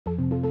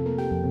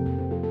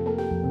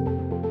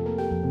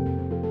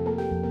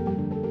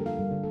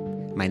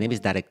My name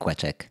is Darek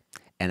Kleczek,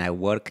 and I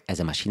work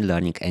as a machine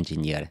learning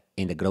engineer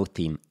in the growth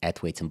team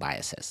at Weights &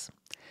 Biases.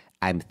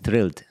 I'm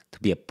thrilled to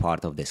be a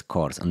part of this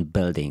course on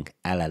building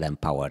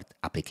LLM-powered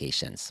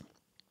applications.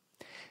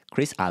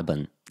 Chris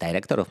Alban,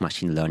 director of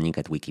machine learning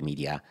at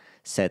Wikimedia,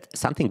 said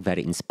something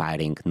very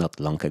inspiring not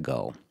long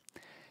ago.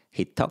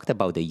 He talked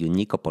about the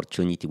unique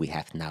opportunity we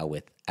have now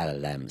with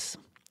LLMs.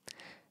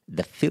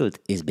 The field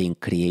is being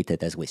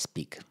created as we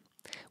speak,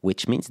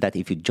 which means that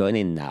if you join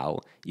in now,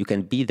 you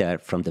can be there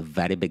from the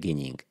very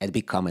beginning and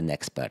become an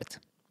expert.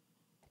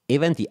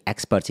 Even the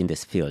experts in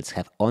these fields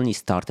have only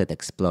started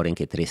exploring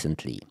it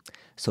recently,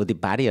 so the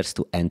barriers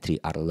to entry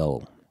are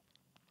low.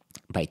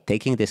 By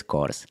taking this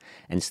course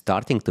and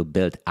starting to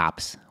build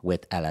apps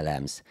with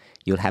LLMs,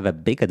 you'll have a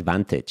big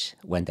advantage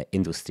when the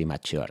industry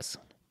matures.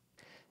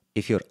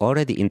 If you're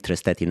already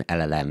interested in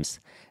LLMs,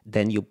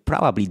 then you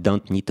probably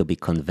don't need to be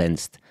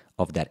convinced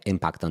of their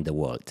impact on the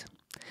world.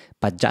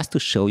 But just to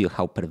show you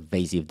how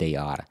pervasive they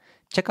are,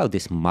 check out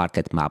this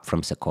market map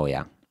from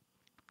Sequoia.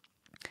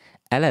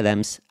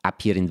 LLMs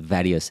appear in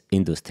various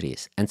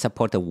industries and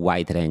support a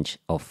wide range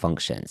of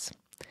functions.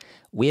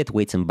 We at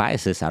Weights &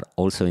 Biases are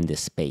also in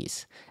this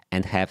space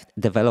and have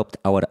developed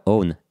our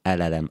own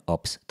LLM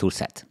Ops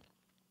toolset.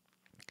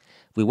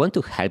 We want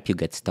to help you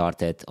get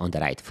started on the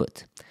right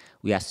foot.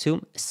 We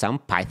assume some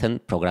Python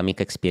programming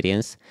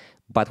experience,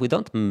 but we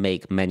don't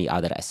make many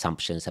other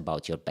assumptions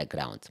about your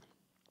background.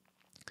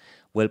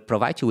 We'll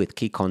provide you with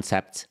key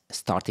concepts,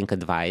 starting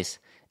advice,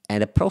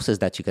 and a process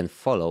that you can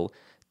follow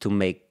to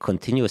make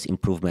continuous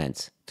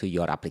improvements to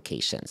your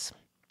applications.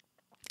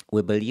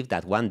 We believe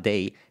that one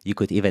day you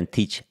could even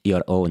teach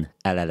your own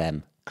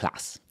LLM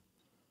class.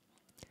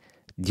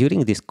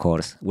 During this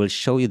course, we'll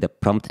show you the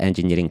prompt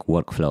engineering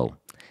workflow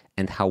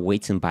and how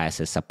Weights &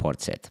 Biases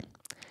supports it.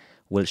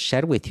 We'll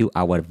share with you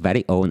our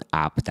very own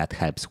app that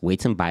helps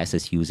Weights &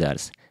 Biases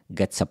users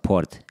get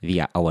support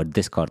via our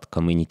Discord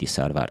community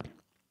server.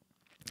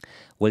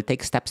 We'll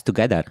take steps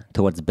together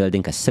towards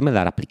building a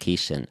similar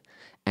application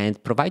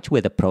and provide you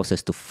with a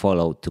process to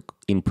follow to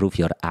improve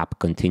your app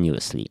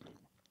continuously.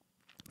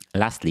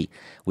 Lastly,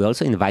 we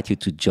also invite you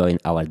to join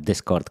our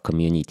Discord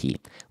community,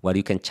 where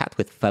you can chat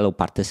with fellow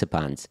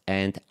participants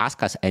and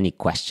ask us any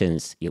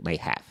questions you may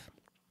have.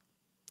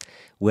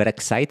 We're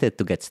excited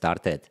to get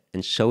started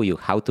and show you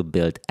how to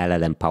build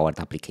LLM-powered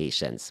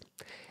applications.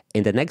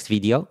 In the next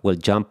video, we'll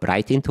jump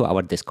right into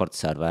our Discord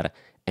server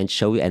and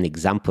show you an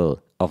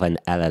example of an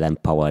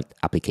LLM-powered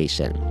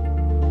application.